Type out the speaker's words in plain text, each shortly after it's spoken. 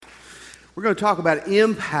We're going to talk about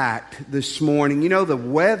impact this morning. You know, the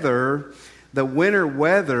winter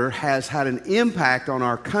weather has had an impact on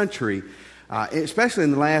our country, especially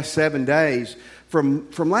in the last 7 days. From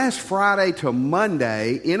last Friday to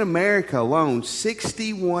Monday, in America alone,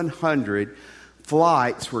 6,100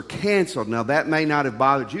 flights were canceled. Now, that may not have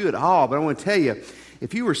bothered you at all, but I want to tell you,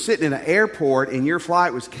 if you were sitting in an airport and your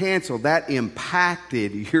flight was canceled, that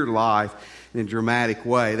impacted your life in a dramatic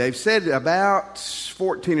way. They've said about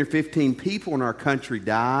 14 or 15 people in our country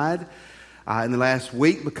died in the last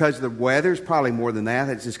week because of the weather. It's probably more than that.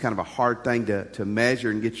 It's just kind of a hard thing to measure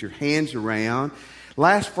and get your hands around.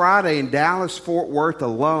 Last Friday in Dallas-Fort Worth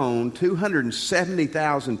alone,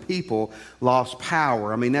 270,000 people lost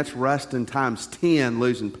power. I mean, that's Ruston times 10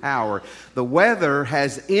 losing power. The weather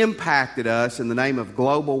has impacted us in the name of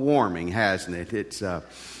global warming, hasn't it?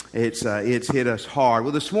 It's hit us hard.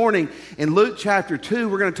 Well, this morning in Luke chapter 2,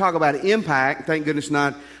 we're going to talk about impact. Thank goodness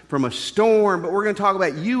not from a storm, but we're going to talk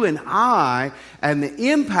about you and I and the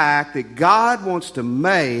impact that God wants to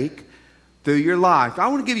make through your life. I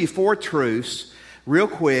want to give you 4 truths real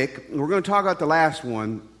quick. We're going to talk about the last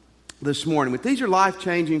one this morning, but these are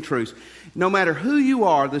life-changing truths. No matter who you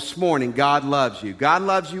are this morning, God loves you. God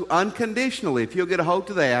loves you unconditionally. If you'll get a hold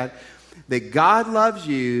of that God loves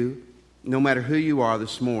you no matter who you are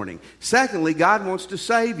this morning. Secondly, God wants to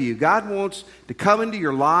save you. God wants to come into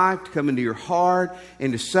your life, to come into your heart,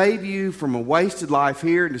 and to save you from a wasted life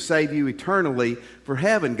here and to save you eternally for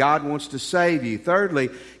heaven. God wants to save you.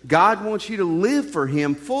 Thirdly, God wants you to live for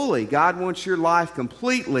Him fully. God wants your life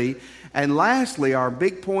completely. And lastly, our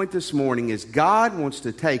big point this morning is God wants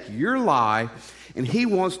to take your life and He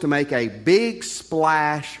wants to make a big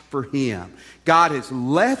splash for Him. God has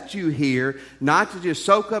left you here not to just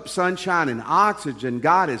soak up sunshine and oxygen.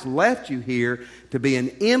 God has left you here to be an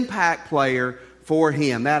impact player for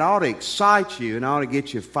Him. That ought to excite you and ought to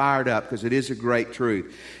get you fired up because it is a great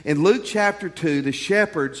truth. In Luke chapter 2, the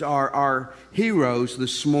shepherds are our heroes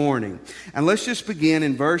this morning. And let's just begin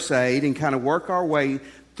in verse 8 and kind of work our way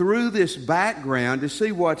through this background to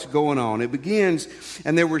see what's going on. It begins,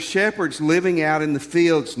 and there were shepherds living out in the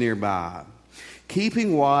fields nearby,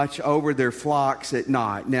 keeping watch over their flocks at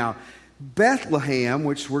night. Now, Bethlehem,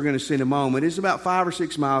 which we're going to see in a moment, is about 5 or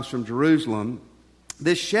 6 miles from Jerusalem.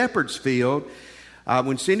 This shepherd's field,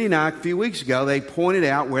 when Cindy and I, a few weeks ago, they pointed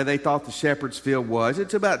out where they thought the shepherd's field was.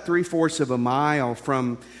 It's about 3/4 of a mile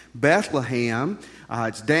from Bethlehem.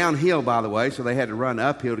 It's downhill, by the way, so they had to run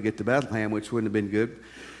uphill to get to Bethlehem, which wouldn't have been good.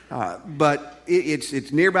 But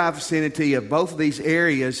it's nearby vicinity of both of these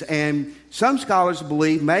areas, and some scholars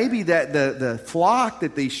believe maybe that the flock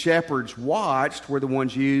that these shepherds watched were the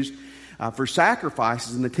ones used for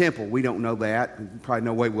sacrifices in the temple. We don't know that. Probably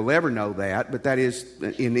no way we'll ever know that, but that is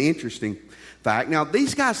an interesting fact. Now,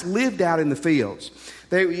 these guys lived out in the fields.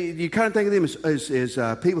 You kind of think of them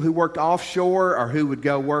as people who worked offshore or who would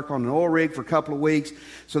go work on an oil rig for a couple of weeks.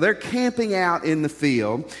 So they're camping out in the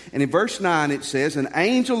field. And in verse 9 it says, "An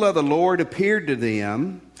angel of the Lord appeared to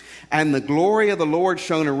them, and the glory of the Lord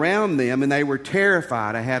shone around them, and they were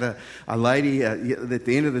terrified." I had a lady at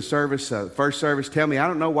the end of the service, first service, tell me, I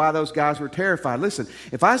don't know why those guys were terrified. Listen,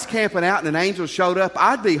 if I was camping out and an angel showed up,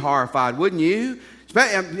 I'd be horrified, wouldn't you?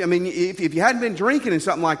 I mean, if you hadn't been drinking and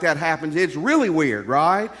something like that happens, it's really weird,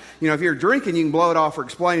 right? You know, if you're drinking, you can blow it off or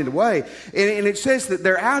explain it away. And it says that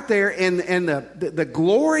they're out there and the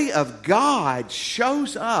glory of God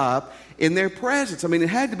shows up in their presence. I mean, it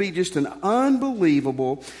had to be just an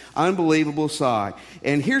unbelievable sight.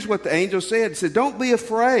 And here's what the angel said. It said, "Don't be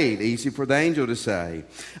afraid," easy for the angel to say.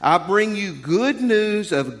 "I bring you good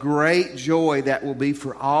news of great joy that will be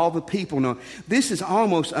for all the people." Now, this is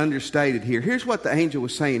almost understated here. Here's what the angel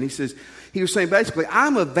was saying. He was saying basically,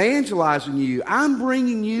 I'm evangelizing you. I'm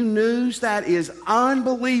bringing you news that is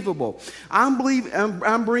unbelievable.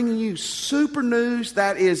 I'm bringing you super news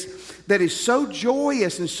that is so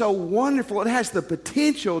joyous and so wonderful. It has the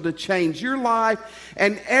potential to change your life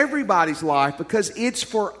and everybody's life because it's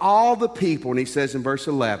for all the people. And he says in verse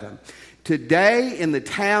 11, "Today in the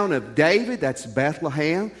town of David," that's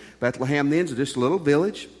Bethlehem. Bethlehem then is just a little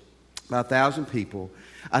village, about 1,000 people.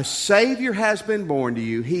 "A Savior has been born to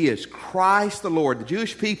you. He is Christ the Lord." The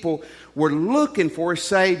Jewish people were looking for a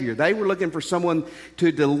Savior. They were looking for someone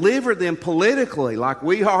to deliver them politically like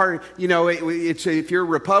we are. You know, if you're a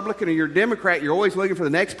Republican or you're a Democrat, you're always looking for the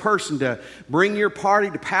next person to bring your party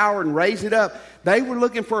to power and raise it up. They were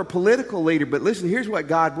looking for a political leader. But listen, here's what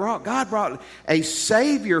God brought. God brought a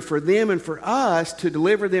Savior for them and for us to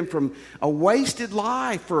deliver them from a wasted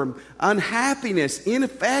life, from unhappiness,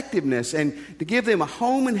 ineffectiveness, and to give them a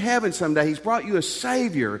home in heaven someday. He's brought you a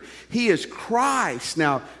Savior. He is Christ.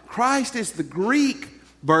 Now, Christ is the Greek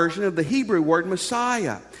version of the Hebrew word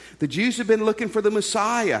Messiah. The Jews have been looking for the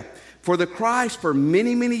Messiah, for the Christ, for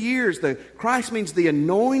many, many years. The Christ means the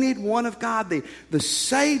anointed one of God, the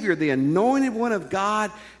Savior, the anointed one of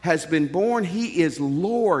God has been born. He is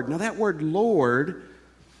Lord. Now that word Lord,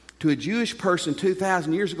 to a Jewish person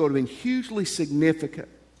 2,000 years ago, would have been hugely significant.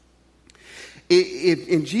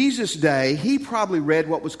 In Jesus' day, he probably read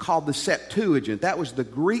what was called the Septuagint. That was the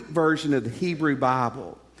Greek version of the Hebrew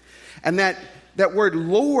Bible. And that word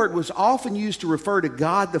Lord was often used to refer to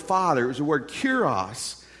God the Father. It was the word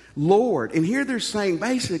Kyrios, Lord. And here they're saying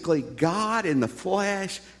basically God in the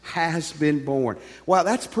flesh has been born. Wow,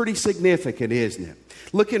 that's pretty significant, isn't it?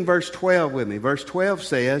 Look in verse 12 with me. Verse 12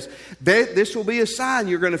 says, this will be a sign.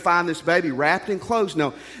 You're going to find this baby wrapped in clothes.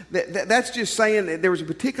 No, that's just saying that there was a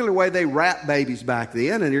particular way they wrapped babies back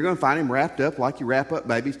then, and you're going to find him wrapped up like you wrap up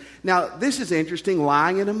babies. Now, this is interesting,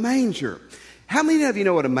 lying in a manger. How many of you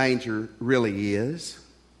know what a manger really is?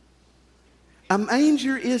 A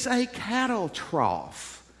manger is a cattle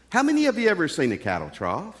trough. How many of you ever seen a cattle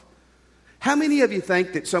trough? How many of you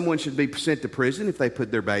think that someone should be sent to prison if they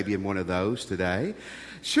put their baby in one of those today?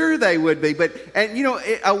 Sure they would be, but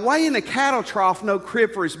away in a cattle trough, no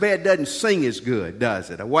crib for his bed doesn't sing as good, does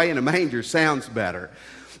it? Away in a manger sounds better.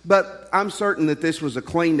 But I'm certain that this was a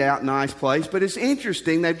cleaned out, nice place. But it's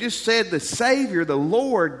interesting. They've just said the Savior, the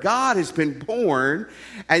Lord, God has been born.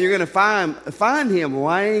 And you're going to find him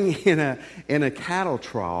laying in a cattle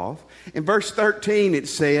trough. In verse 13 it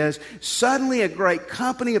says, suddenly a great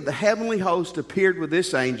company of the heavenly host appeared with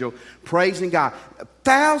this angel, praising God.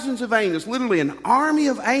 Thousands of angels, literally an army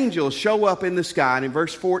of angels, show up in the sky. And in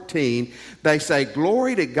verse 14 they say,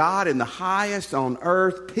 glory to God in the highest, on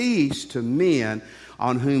earth peace to men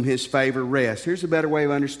on whom his favor rests. Here's a better way of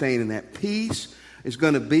understanding that. Peace is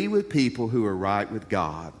going to be with people who are right with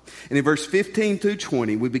God. And in verse 15 through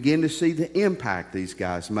 20, we begin to see the impact these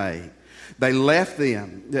guys made. They left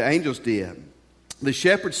them, the angels did. The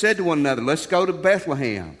shepherds said to one another, let's go to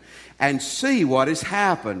Bethlehem and see what has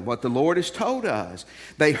happened, what the Lord has told us.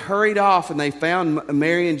 They hurried off and they found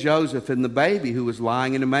Mary and Joseph and the baby who was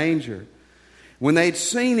lying in a manger. When they'd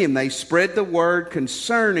seen him, they spread the word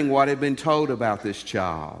concerning what had been told about this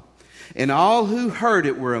child. And all who heard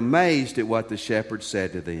it were amazed at what the shepherds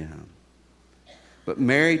said to them. But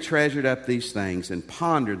Mary treasured up these things and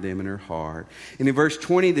pondered them in her heart. And in verse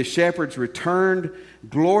 20, the shepherds returned,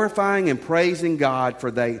 glorifying and praising God,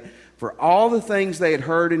 for all the things they had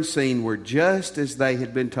heard and seen were just as they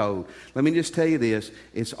had been told. Let me just tell you this.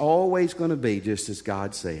 It's always going to be just as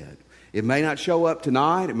God said. It may not show up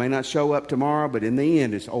tonight, it may not show up tomorrow, but in the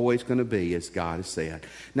end, it's always going to be as God has said.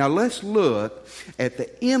 Now, let's look at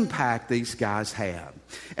the impact these guys had.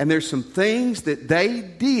 And there's some things that they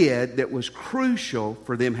did that was crucial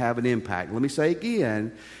for them having impact. Let me say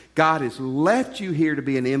again, God has left you here to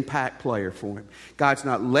be an impact player for him. God's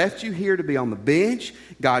not left you here to be on the bench.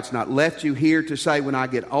 God's not left you here to say, when I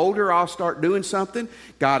get older, I'll start doing something.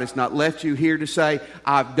 God has not left you here to say,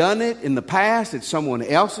 I've done it in the past. It's someone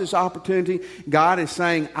else's opportunity. God is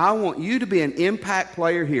saying, I want you to be an impact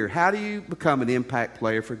player here. How do you become an impact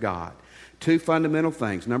player for God? Two fundamental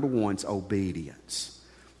things. Number one is obedience.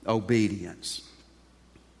 Obedience.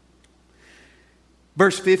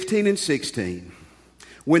 Verse 15 and 16.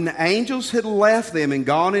 When the angels had left them and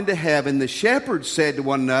gone into heaven, the shepherds said to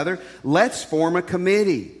one another, let's form a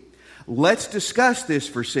committee. Let's discuss this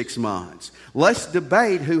for 6 months. Let's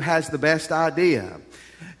debate who has the best idea.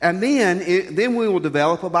 And then we will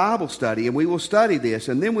develop a Bible study, and we will study this,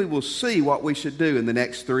 and then we will see what we should do in the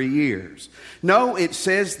next 3 years. No, it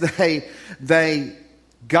says they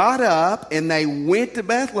got up and they went to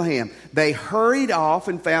Bethlehem. They hurried off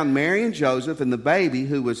and found Mary and Joseph and the baby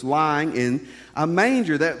who was lying in a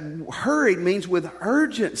manger. That hurried means with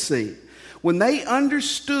urgency. When they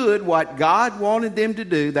understood what God wanted them to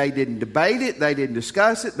do, they didn't debate it, they didn't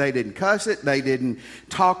discuss it, they didn't cuss it, they didn't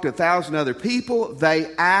talk to 1,000 other people. They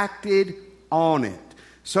acted on it.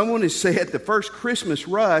 Someone has said the first Christmas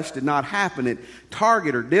rush did not happen at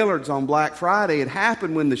Target or Dillard's on Black Friday. It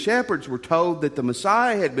happened when the shepherds were told that the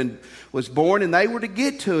Messiah was born and they were to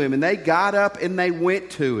get to him. And they got up and they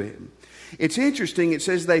went to him. It's interesting. It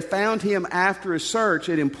says they found him after a search.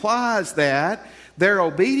 It implies that their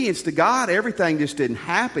obedience to God, everything just didn't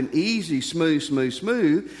happen easy,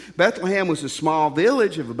 smooth. Bethlehem was a small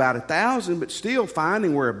village of about 1,000, but still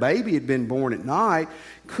finding where a baby had been born at night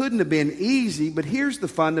couldn't have been easy. But here's the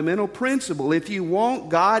fundamental principle. If you want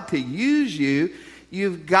God to use you,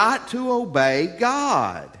 you've got to obey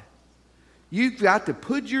God. You've got to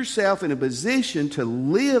put yourself in a position to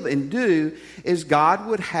live and do as God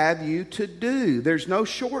would have you to do. There's no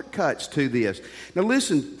shortcuts to this. Now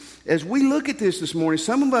listen, as we look at this morning,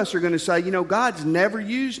 some of us are going to say, God's never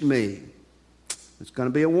used me. It's going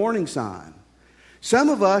to be a warning sign. Some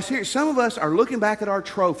of us are looking back at our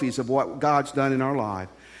trophies of what God's done in our life.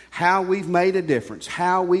 How we've made a difference,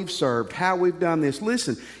 how we've served, how we've done this.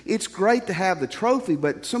 Listen, it's great to have the trophy,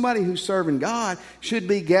 but somebody who's serving God should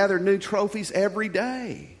be gathering new trophies every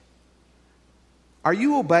day. Are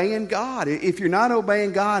you obeying God? If you're not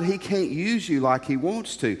obeying God, He can't use you like He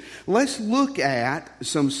wants to. Let's look at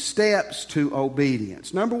some steps to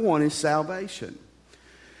obedience. Number one is salvation.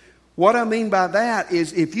 What I mean by that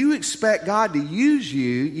is if you expect God to use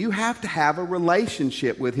you, you have to have a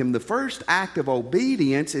relationship with Him. The first act of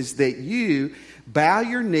obedience is that you bow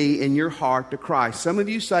your knee in your heart to Christ. Some of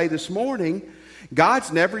you say this morning,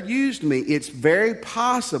 God's never used me. It's very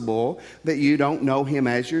possible that you don't know Him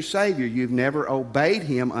as your Savior. You've never obeyed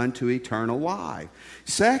Him unto eternal life.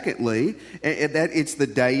 Secondly, that it's the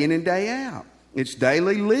day in and day out. It's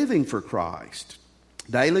daily living for Christ.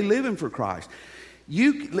 Daily living for Christ.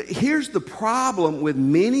 Here's the problem with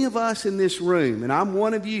many of us in this room, and I'm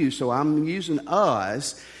one of you, so I'm using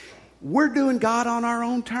us. We're doing God on our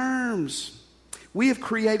own terms. We have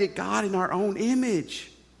created God in our own image.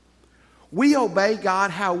 We obey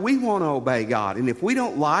God how we want to obey God. And if we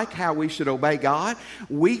don't like how we should obey God,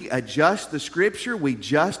 we adjust the Scripture, we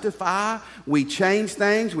justify, we change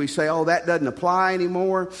things, we say, oh, that doesn't apply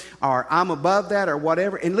anymore, or I'm above that, or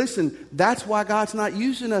whatever. And listen, that's why God's not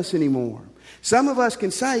using us anymore. Some of us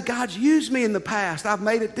can say, God's used me in the past. I've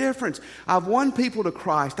made a difference. I've won people to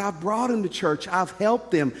Christ. I've brought them to church. I've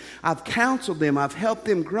helped them. I've counseled them. I've helped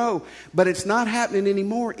them grow. But it's not happening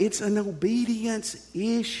anymore. It's an obedience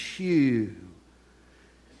issue.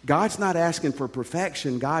 God's not asking for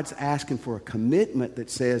perfection. God's asking for a commitment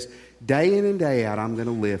that says, day in and day out, I'm going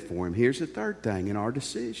to live for Him. Here's the third thing in our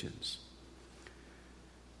decisions.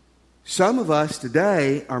 Some of us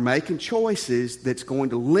today are making choices that's going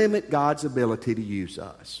to limit God's ability to use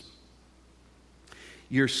us.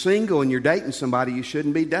 You're single and you're dating somebody you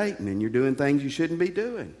shouldn't be dating, and you're doing things you shouldn't be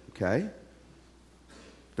doing, okay?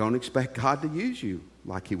 Don't expect God to use you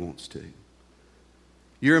like He wants to.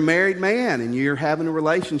 You're a married man and you're having a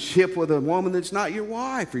relationship with a woman that's not your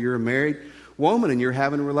wife, or you're a married woman and you're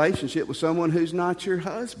having a relationship with someone who's not your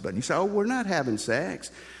husband. You say, oh, we're not having sex.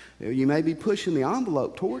 You may be pushing the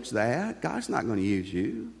envelope towards that. God's not going to use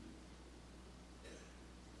you.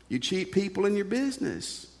 You cheat people in your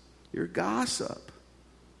business. You're a gossip.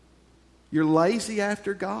 You're lazy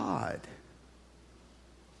after God.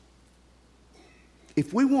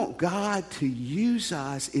 If we want God to use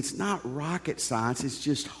us, it's not rocket science. It's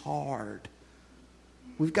just hard.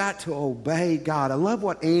 We've got to obey God. I love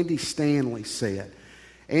what Andy Stanley said.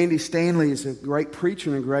 Andy Stanley is a great preacher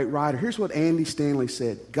and a great writer. Here's what Andy Stanley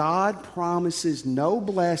said. God promises no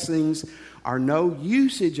blessings or no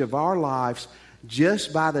usage of our lives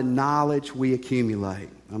just by the knowledge we accumulate.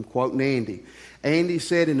 I'm quoting Andy. Andy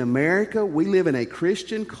said, in America, we live in a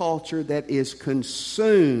Christian culture that is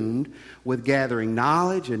consumed with gathering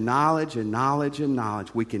knowledge and knowledge and knowledge and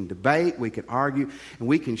knowledge. We can debate, we can argue, and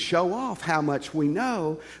we can show off how much we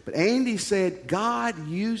know. But Andy said, God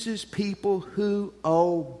uses people who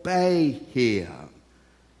obey Him.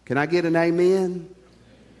 Can I get an amen?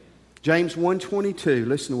 James 1:22,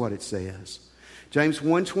 listen to what it says. James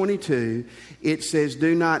 1:22, it says,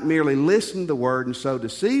 do not merely listen to the word and so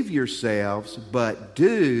deceive yourselves, but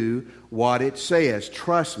do what it says.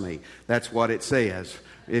 Trust me, that's what it says.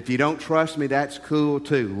 If you don't trust me, that's cool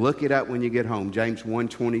too. Look it up when you get home. James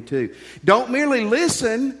 1:22. Don't merely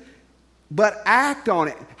listen, but act on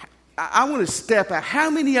it. I want to step out. How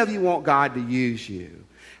many of you want God to use you?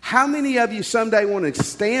 How many of you someday want to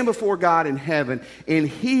stand before God in heaven and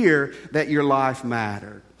hear that your life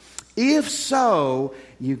mattered? If so,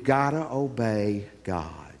 you've got to obey God.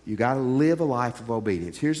 You've got to live a life of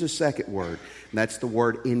obedience. Here's the second word, and that's the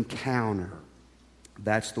word encounter.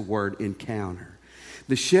 That's the word encounter.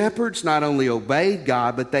 The shepherds not only obeyed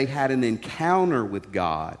God, but they had an encounter with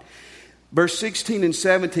God. Verse 16 and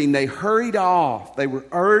 17, they hurried off. They were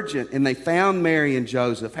urgent, and they found Mary and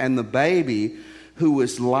Joseph and the baby who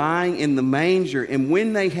was lying in the manger. And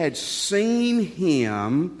when they had seen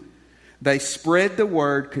Him, they spread the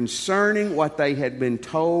word concerning what they had been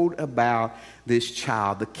told about this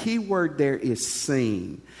child. The key word there is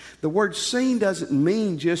seen. The word seen doesn't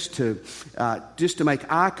mean just to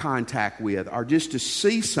make eye contact with or just to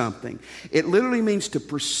see something. It literally means to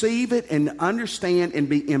perceive it and understand and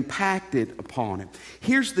be impacted upon it.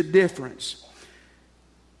 Here's the difference.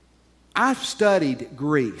 I've studied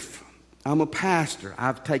grief. I'm a pastor.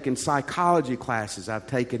 I've taken psychology classes. I've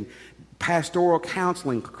taken pastoral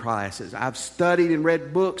counseling classes. I've studied and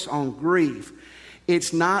read books on grief.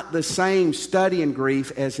 It's not the same studying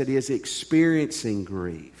grief as it is experiencing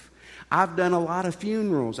grief. I've done a lot of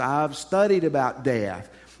funerals. I've studied about death.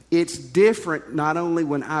 It's different not only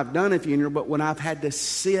when I've done a funeral, but when I've had to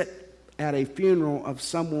sit at a funeral of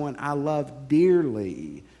someone I love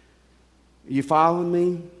dearly. You following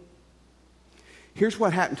me? Here's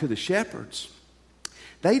what happened to the shepherds.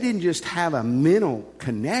 They didn't just have a mental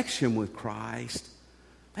connection with Christ.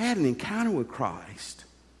 They had an encounter with Christ.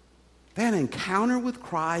 They had an encounter with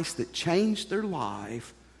Christ that changed their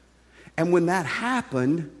life. And when that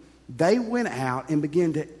happened, they went out and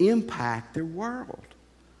began to impact their world.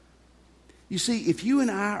 You see, if you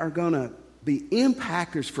and I are going to be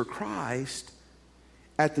impactors for Christ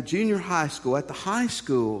at the junior high school, at the high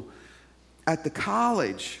school, at the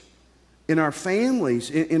college, in our families,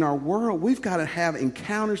 in our world, we've got to have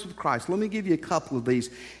encounters with Christ. Let me give you a couple of these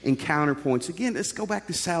encounter points. Again, let's go back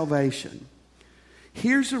to salvation.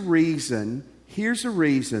 Here's a reason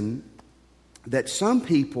that some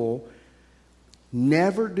people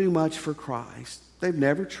never do much for Christ. They've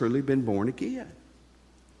never truly been born again.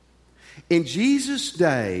 In Jesus'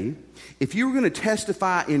 day, if you were going to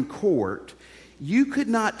testify in court, you could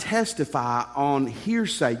not testify on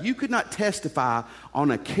hearsay. You could not testify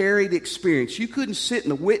on a carried experience. You couldn't sit in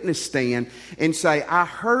the witness stand and say, I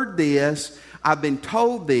heard this, I've been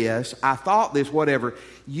told this, I thought this, whatever.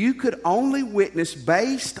 You could only witness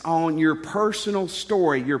based on your personal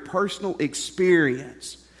story, your personal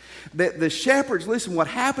experience. The shepherds, listen, what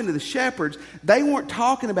happened to the shepherds, they weren't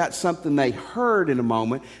talking about something they heard in a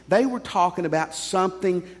moment. They were talking about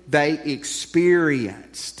something they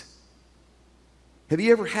experienced. Have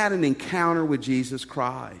you ever had an encounter with Jesus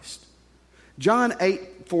Christ? John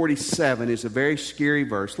 8:47 is a very scary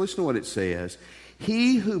verse. Listen to what it says.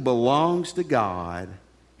 He who belongs to God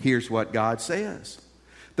hears what God says.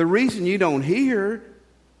 The reason you don't hear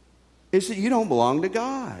is that you don't belong to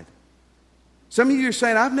God. Some of you are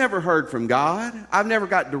saying, I've never heard from God. I've never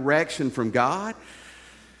got direction from God.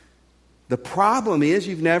 The problem is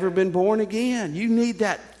you've never been born again. You need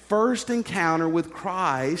that first encounter with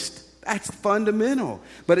Christ. That's fundamental.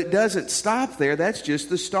 But it doesn't stop there. That's just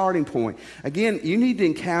the starting point. Again, you need to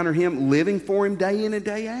encounter Him living for Him day in and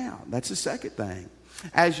day out. That's the second thing.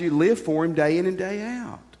 As you live for Him day in and day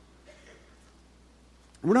out.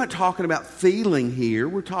 We're not talking about feeling here.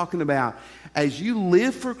 We're talking about as you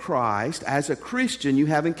live for Christ, as a Christian, you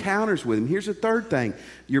have encounters with Him. Here's the third thing,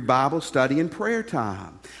 your Bible study and prayer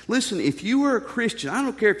time. Listen, if you were a Christian, I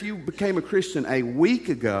don't care if you became a Christian a week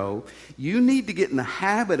ago, you need to get in the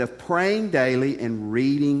habit of praying daily and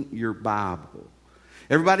reading your Bible.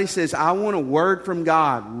 Everybody says, I want a word from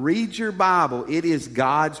God. Read your Bible. It is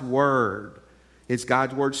God's Word. It's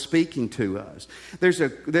God's Word speaking to us. There's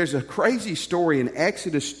a crazy story in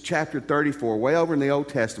Exodus chapter 34, way over in the Old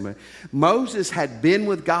Testament. Moses had been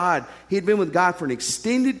with God. He had been with God for an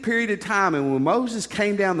extended period of time. And when Moses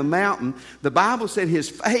came down the mountain, the Bible said his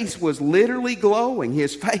face was literally glowing.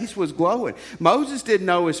 His face was glowing. Moses didn't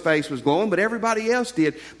know his face was glowing, but everybody else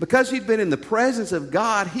did. Because he'd been in the presence of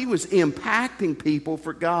God, he was impacting people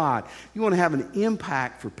for God. You want to have an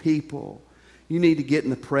impact for people, you need to get in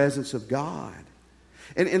the presence of God.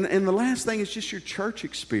 And the last thing is just your church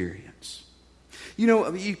experience. You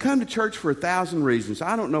know, you come to church for 1,000 reasons.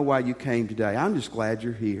 I don't know why you came today. I'm just glad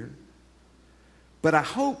you're here. But I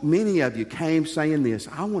hope many of you came saying this,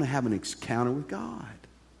 I want to have an encounter with God.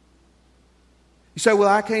 You say, well,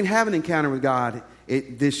 I can't have an encounter with God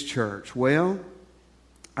at this church. Well,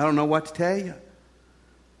 I don't know what to tell you.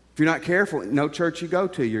 If you're not careful, no church you go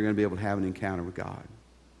to, you're going to be able to have an encounter with God.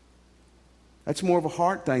 That's more of a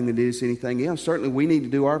heart thing than it is anything else. Certainly we need to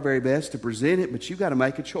do our very best to present it, but you've got to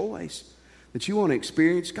make a choice that you want to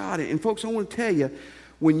experience God. And folks, I want to tell you,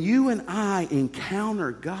 when you and I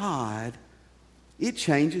encounter God, it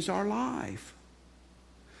changes our life.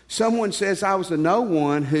 Someone says, I was a no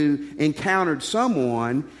one who encountered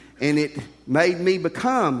someone and it made me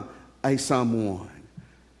become a someone.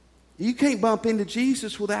 You can't bump into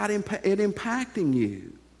Jesus without it impacting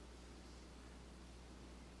you.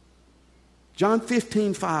 John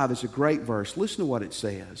 15:5 is a great verse. Listen to what it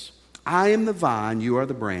says. I am the vine, you are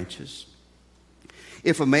the branches.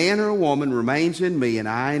 If a man or a woman remains in me and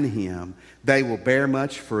I in him, they will bear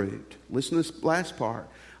much fruit. Listen to this last part.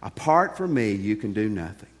 Apart from me, you can do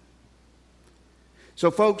nothing.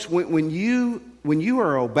 So folks, when you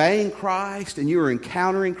are obeying Christ and you are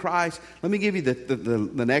encountering Christ, let me give you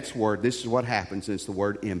the next word. This is what happens. It's the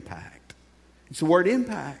word impact. It's the word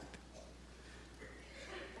impact.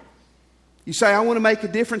 You say, I want to make a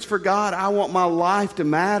difference for God. I want my life to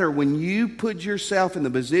matter. When you put yourself in the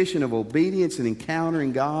position of obedience and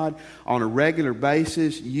encountering God on a regular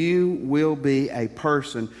basis, you will be a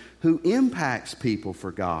person who impacts people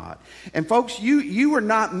for God. And folks, you are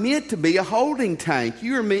not meant to be a holding tank.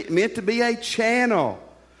 You are meant to be a channel.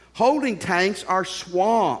 Holding tanks are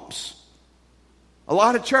swamps. A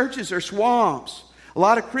lot of churches are swamps. A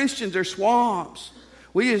lot of Christians are swamps.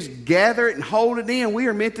 We just gather it and hold it in. We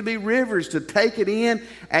are meant to be rivers, to take it in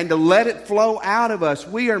and to let it flow out of us.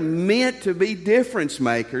 We are meant to be difference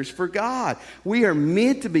makers for God. We are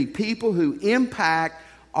meant to be people who impact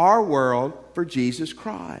our world for Jesus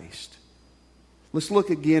Christ. Let's look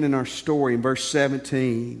again in our story in verse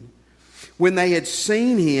 17. When they had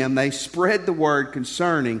seen him, they spread the word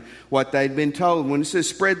concerning what they'd been told. When it says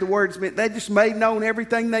spread the word, they just made known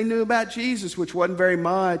everything they knew about Jesus, which wasn't very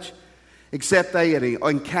much, except they had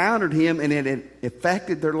encountered him and it had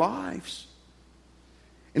affected their lives.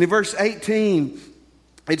 And in verse 18,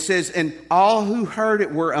 it says, and all who heard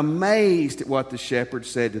it were amazed at what the shepherds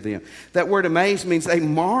said to them. That word amazed means they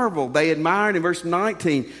marveled, they admired. In verse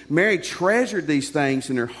 19, Mary treasured these things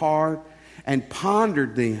in her heart and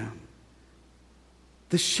pondered them.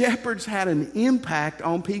 The shepherds had an impact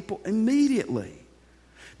on people immediately.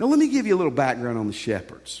 Now let me give you a little background on the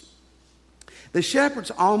shepherds. The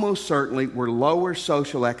shepherds almost certainly were lower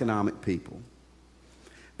social economic people.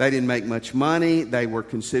 They didn't make much money. They were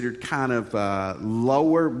considered kind of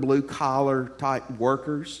lower blue-collar type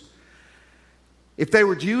workers. If they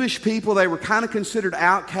were Jewish people, they were kind of considered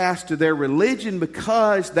outcasts to their religion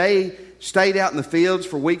because they stayed out in the fields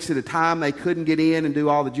for weeks at a time. They couldn't get in and do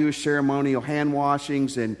all the Jewish ceremonial hand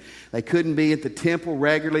washings, and they couldn't be at the temple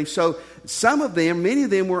regularly. So some of them, many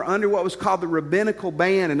of them, were under what was called the rabbinical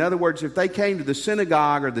ban. In other words, if they came to the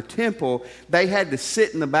synagogue or the temple, they had to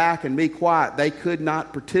sit in the back and be quiet. They could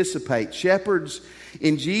not participate. Shepherds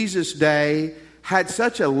in Jesus' day had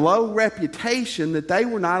such a low reputation that they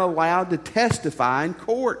were not allowed to testify in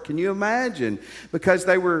court. Can you imagine? Because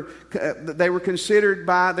they were considered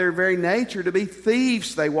by their very nature to be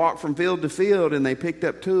thieves. They walked from field to field and they picked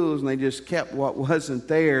up tools and they just kept what wasn't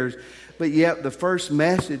theirs. But yet the first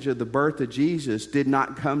message of the birth of Jesus did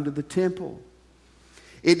not come to the temple.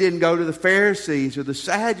 It didn't go to the Pharisees or the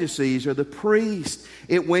Sadducees or the priests.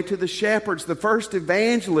 It went to the shepherds, the first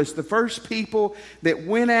evangelists, the first people that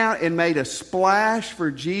went out and made a splash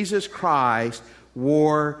for Jesus Christ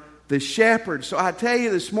were the shepherds. So I tell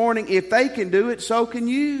you this morning, if they can do it, so can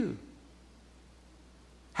you.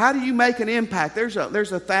 How do you make an impact? There's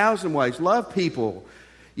 1,000 ways. Love people.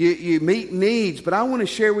 You meet needs, but I want to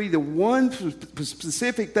share with you the one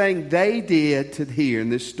specific thing they did to here in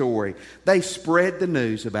this story. They spread the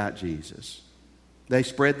news about Jesus. They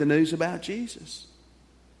spread the news about Jesus.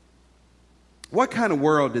 What kind of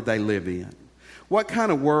world did they live in? What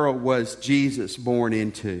kind of world was Jesus born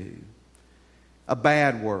into? A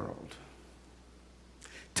bad world.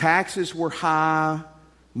 Taxes were high,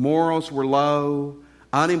 morals were low,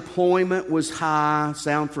 unemployment was high.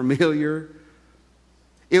 Sound familiar?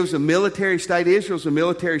 It was a military state. Israel's a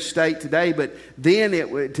military state today, but then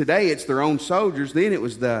today it's their own soldiers. Then it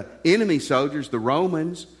was the enemy soldiers, the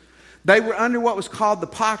Romans. They were under what was called the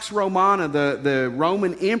Pax Romana. The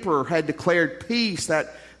Roman emperor had declared peace.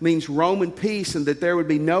 That means Roman peace, and that there would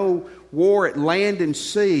be no war at land and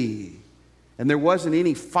sea. And there wasn't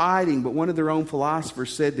any fighting, but one of their own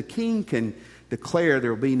philosophers said the king can declare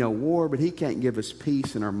there will be no war, but he can't give us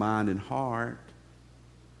peace in our mind and heart.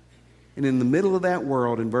 And in the middle of that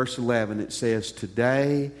world, in verse 11, it says,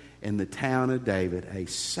 today in the town of David, a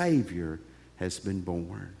Savior has been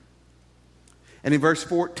born. And in verse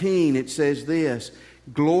 14, it says this,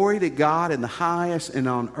 glory to God in the highest, and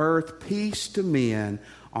on earth peace to men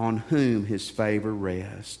on whom his favor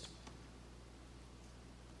rests.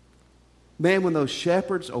 Man, when those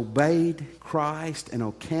shepherds obeyed Christ and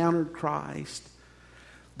encountered Christ,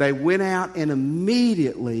 they went out and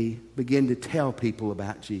immediately began to tell people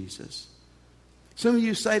about Jesus. Some of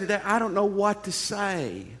you say today, I don't know what to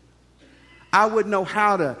say. I wouldn't know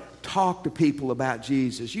how to talk to people about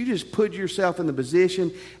Jesus. You just put yourself in the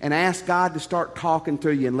position and ask God to start talking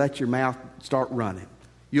through you and let your mouth start running.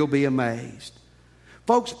 You'll be amazed.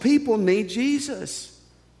 Folks, people need Jesus.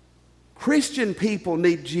 Christian people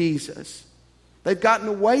need Jesus. They've gotten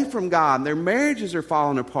away from God, and their marriages are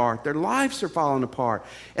falling apart. Their lives are falling apart.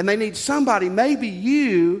 And they need somebody, maybe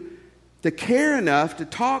you, to care enough to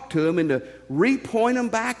talk to them and to repoint them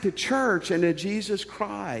back to church and to Jesus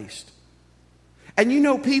Christ. And you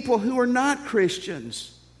know people who are not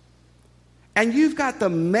Christians. And you've got the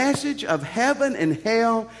message of heaven and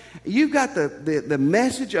hell. You've got the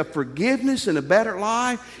message of forgiveness and a better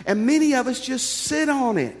life. And many of us just sit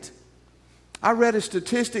on it. I read a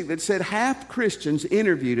statistic that said half Christians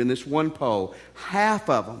interviewed in this one poll, half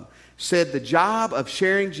of them said the job of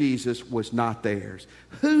sharing Jesus was not theirs.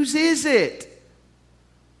 Whose is it?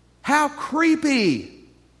 How creepy.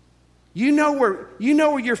 You know where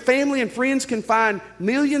your family and friends can find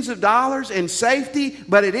millions of dollars in safety,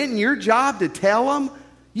 but it isn't your job to tell them?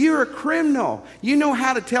 You're a criminal. You know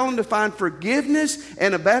how to tell them to find forgiveness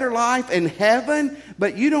and a better life in heaven,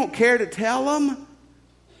 but you don't care to tell them?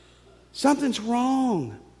 Something's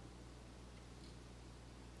wrong.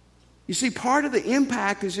 You see, part of the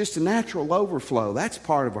impact is just a natural overflow. That's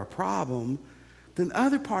part of our problem. Then the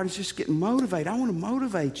other part is just getting motivated. I want to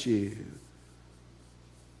motivate you.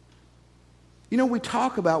 You know, we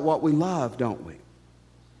talk about what we love, don't we?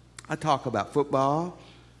 I talk about football.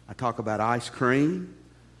 I talk about ice cream.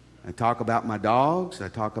 I talk about my dogs. I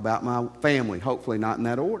talk about my family, hopefully not in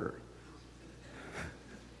that order.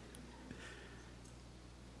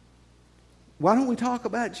 Why don't we talk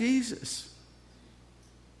about Jesus?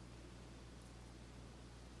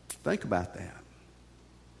 Think about that.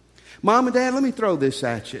 Mom and Dad, let me throw this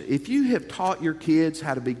at you. If you have taught your kids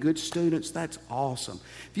how to be good students, that's awesome.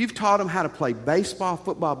 If you've taught them how to play baseball,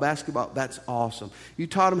 football, basketball, that's awesome. You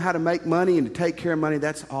taught them how to make money and to take care of money,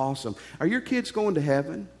 that's awesome. Are your kids going to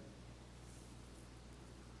heaven?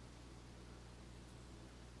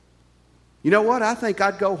 You know what? I think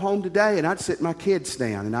I'd go home today and I'd sit my kids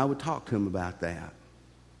down and I would talk to them about that.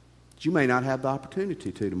 But you may not have the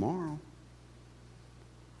opportunity to tomorrow.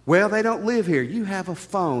 Well, they don't live here. You have a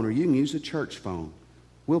phone, or you can use a church phone.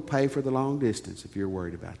 We'll pay for the long distance if you're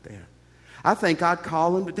worried about that. I think I'd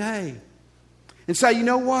call them today and say, you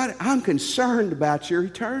know what? I'm concerned about your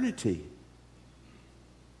eternity.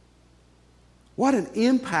 What an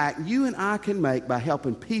impact you and I can make by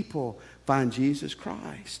helping people find Jesus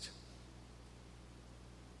Christ.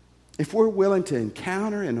 If we're willing to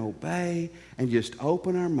encounter and obey and just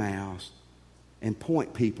open our mouths and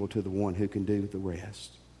point people to the one who can do the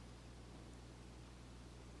rest.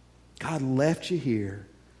 God left you here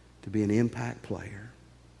to be an impact player.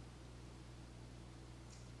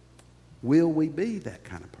 Will we be that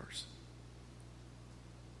kind of person?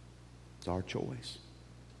 It's our choice.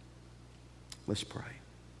 Let's pray.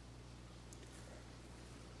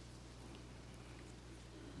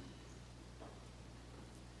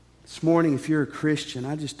 This morning, if you're a Christian,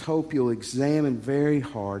 I just hope you'll examine very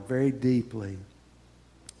hard, very deeply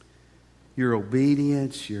your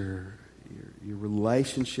obedience, your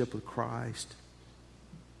relationship with Christ,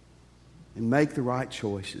 and make the right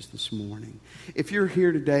choices this morning. If you're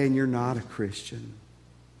here today and you're not a Christian,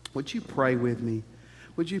 would you pray with me?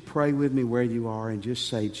 Would you pray with me where you are and just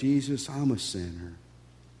say, Jesus, I'm a sinner.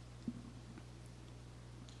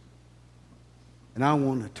 And I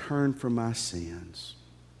want to turn from my sins.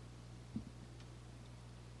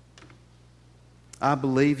 I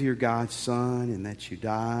believe you're God's Son and that you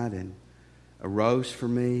died and arose for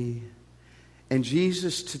me. And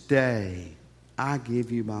Jesus, today, I give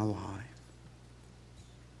you my life.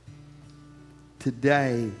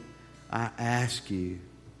 Today, I ask you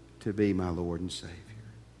to be my Lord and Savior.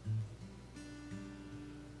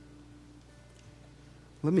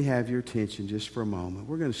 Let me have your attention just for a moment.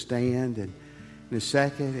 We're going to stand in a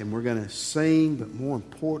second and we're going to sing, but more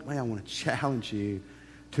importantly, I want to challenge you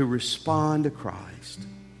to respond to Christ,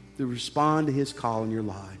 to respond to His call in your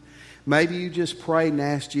life. Maybe you just prayed and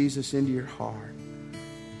asked Jesus into your heart.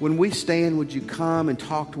 When we stand, would you come and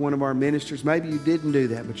talk to one of our ministers? Maybe you didn't do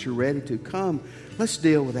that, but you're ready to. Come, let's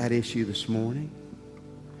deal with that issue this morning.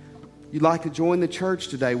 You'd like to join the church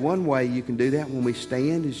today. One way you can do that when we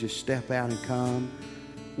stand is just step out and come.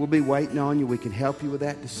 We'll be waiting on you. We can help you with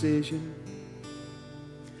that decision.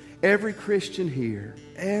 Every Christian here,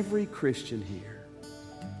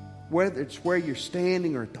 whether it's where you're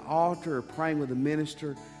standing or at the altar or praying with a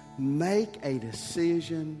minister, make a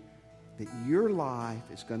decision that your life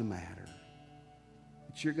is going to matter.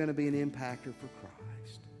 That you're going to be an impactor for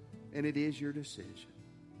Christ. And it is your decision.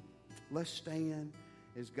 Let's stand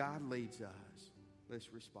as God leads us.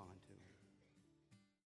 Let's respond to Him.